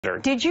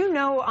Did you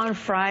know on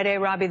Friday,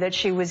 Robby, that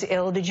she was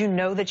ill? Did you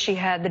know that she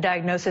had the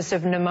diagnosis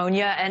of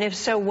pneumonia? And if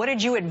so, what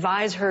did you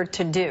advise her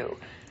to do?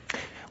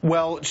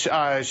 Well,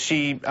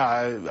 she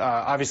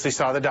obviously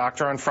saw the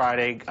doctor on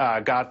Friday,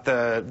 got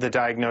the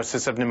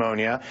diagnosis of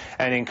pneumonia,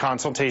 and in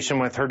consultation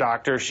with her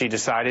doctor, she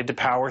decided to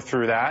power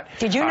through that.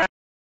 Did you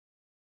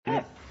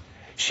know?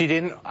 She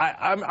didn't.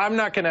 I'm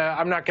not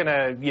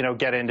gonna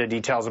get into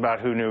details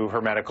about who knew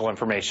her medical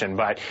information,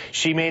 but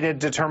she made a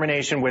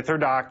determination with her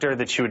doctor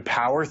that she would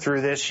power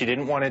through this. She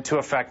didn't want it to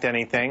affect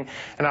anything,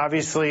 and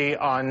obviously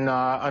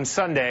on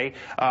Sunday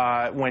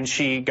when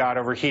she got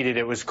overheated,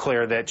 it was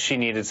clear that she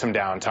needed some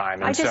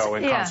downtime, and so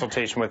in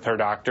consultation with her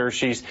doctor,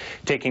 she's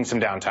taking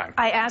some downtime.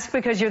 I ask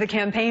because you're the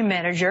campaign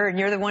manager and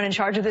you're the one in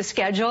charge of the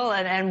schedule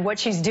and what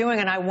she's doing,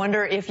 and I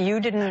wonder if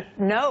you didn't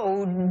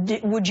know,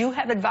 would you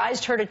have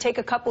advised her to take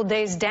a couple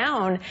days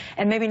down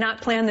and maybe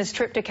not plan this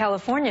trip to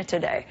California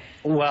today?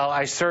 Well,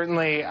 let's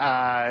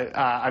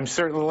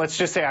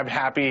just say I'm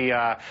happy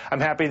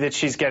that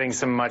she's getting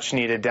some much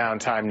needed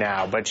downtime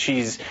now, but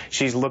she's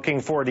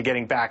looking forward to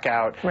getting back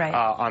out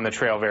on the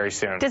trail very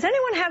soon. Does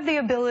anyone have the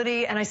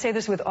ability, and I say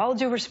this with all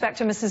due respect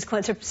to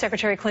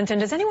Secretary Clinton,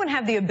 does anyone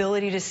have the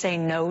ability to say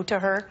no to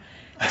her?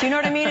 Do you know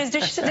what I mean? Is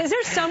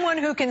there someone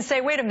who can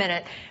say, wait a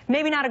minute,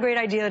 maybe not a great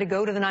idea to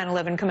go to the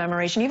 9/11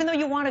 commemoration, even though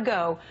you want to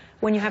go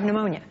when you have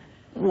pneumonia?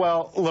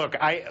 Well, look,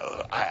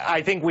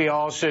 I think we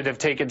all should have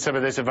taken some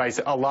of this advice.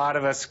 A lot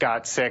of us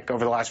got sick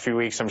over the last few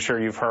weeks. I'm sure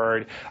you've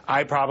heard.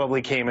 I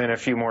probably came in a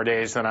few more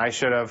days than I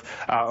should have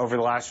over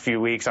the last few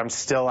weeks. I'm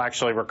still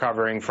actually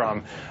recovering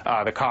from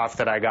the cough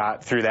that I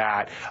got through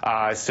that.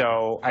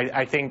 So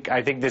I think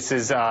this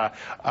is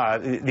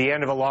the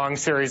end of a long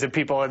series of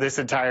people in this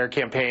entire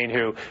campaign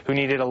who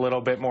needed a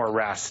little bit more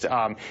rest.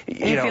 Are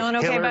you feeling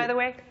okay, by the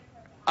way?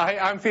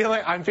 I'm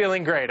feeling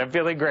great. I'm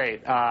feeling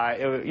great.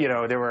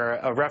 There were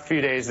a rough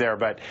few days there,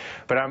 but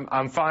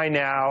I'm fine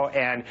now.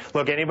 And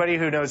look, anybody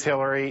who knows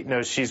Hillary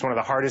knows she's one of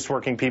the hardest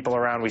working people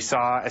around. We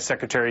saw as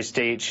Secretary of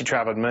State, she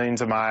traveled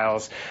millions of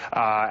miles,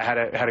 had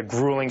a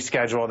grueling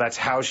schedule. That's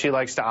how she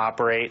likes to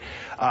operate.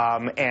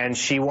 And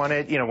she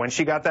wanted, when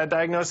she got that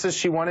diagnosis,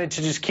 she wanted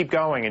to just keep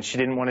going, and she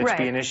didn't want it to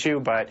be an issue.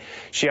 But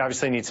she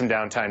obviously needs some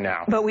downtime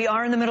now. But we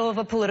are in the middle of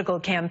a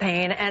political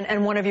campaign,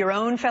 and one of your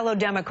own fellow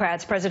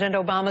Democrats, President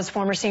Obama's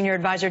former senior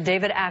advisor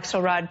David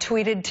Axelrod,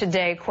 tweeted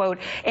today, quote,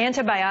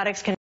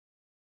 antibiotics can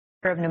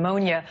of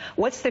pneumonia.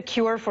 What's the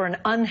cure for an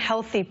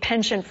unhealthy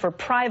penchant for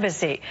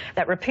privacy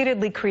that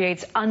repeatedly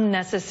creates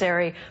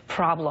unnecessary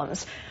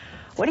problems?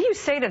 What do you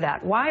say to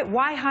that?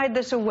 Why hide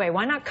this away?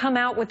 Why not come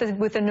out with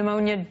the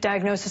pneumonia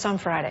diagnosis on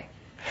Friday?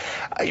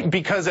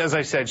 Because, as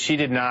I said, she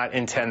did not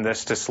intend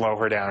this to slow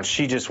her down.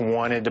 She just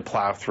wanted to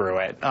plow through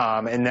it.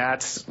 And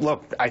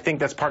I think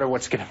that's part of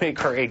what's going to make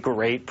her a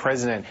great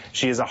president.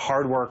 She is a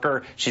hard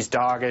worker. She's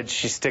dogged.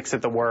 She sticks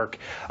at the work.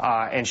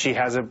 And she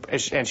has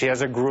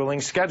a grueling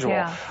schedule.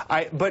 Yeah.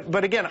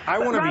 But again, I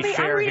want to be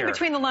fair here. I'm reading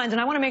between the lines,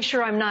 and I want to make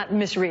sure I'm not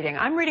misreading.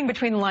 I'm reading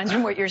between the lines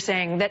from what you're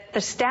saying, that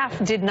the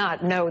staff did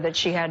not know that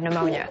she had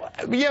pneumonia.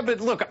 Yeah, but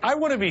look, I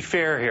want to be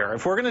fair here.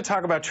 If we're going to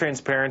talk about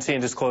transparency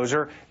and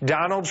disclosure,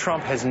 Donald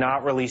Trump has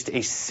not released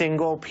a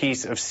single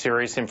piece of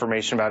serious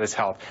information about his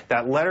health.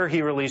 That letter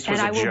he released was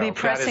a joke. And I will be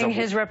pressing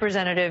his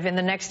representative in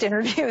the next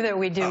interview that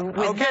we do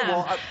with them.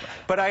 Well,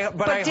 but I hope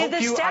you drill in. Did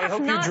the staff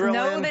not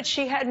know that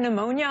she had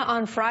pneumonia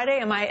on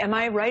Friday? Am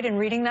I right in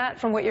reading that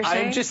from what you're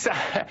saying?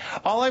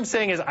 All I'm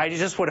saying is I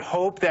just would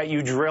hope that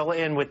you drill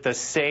in with the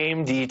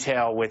same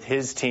detail with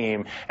his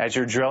team as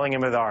you're drilling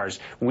in with ours.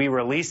 We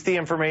released the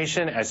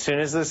information as soon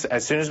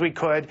as we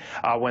could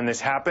when this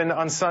happened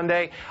on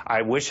Sunday.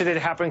 I wish it had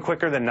happened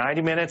quicker than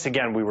 90 minutes.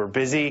 Again, we were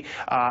busy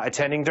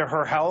attending to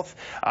her health,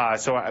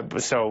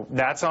 so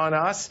that's on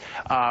us.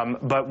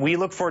 But we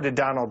look forward to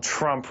Donald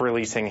Trump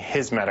releasing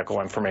his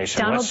medical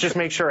information. Let's just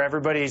make sure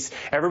everybody's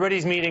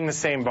meeting the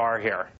same bar here.